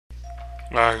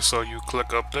Alright, so you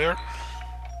click up there,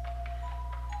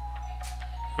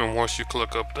 and once you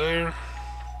click up there,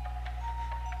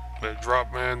 the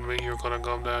drop down menu is gonna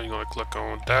come down. You're gonna click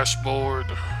on dashboard,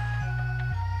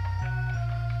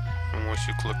 and once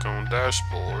you click on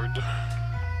dashboard,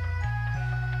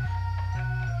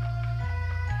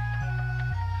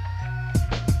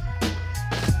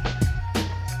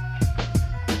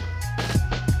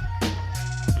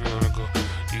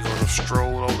 you're gonna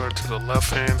stroll over to the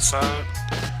left hand side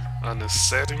under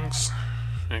settings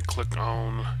and click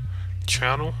on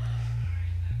channel.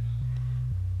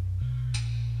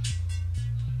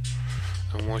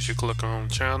 And once you click on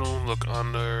channel, look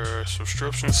under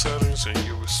subscription settings and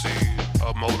you will see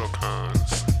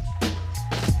emoticons.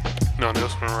 Now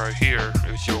this one right here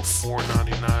is your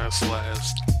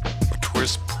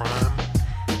 $4.99/Twitch Prime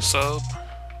sub.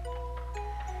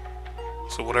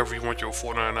 So whatever you want your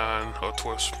 $4.99 or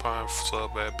Twitch Prime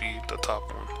sub at, be the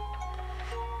top one.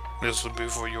 This will be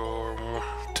for your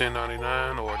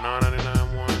 $10.99 or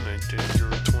 $9.99 one, and then your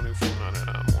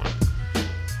 $24.99 one.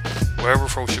 Wherever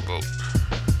floats your boat.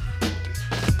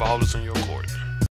 The ball is in your court.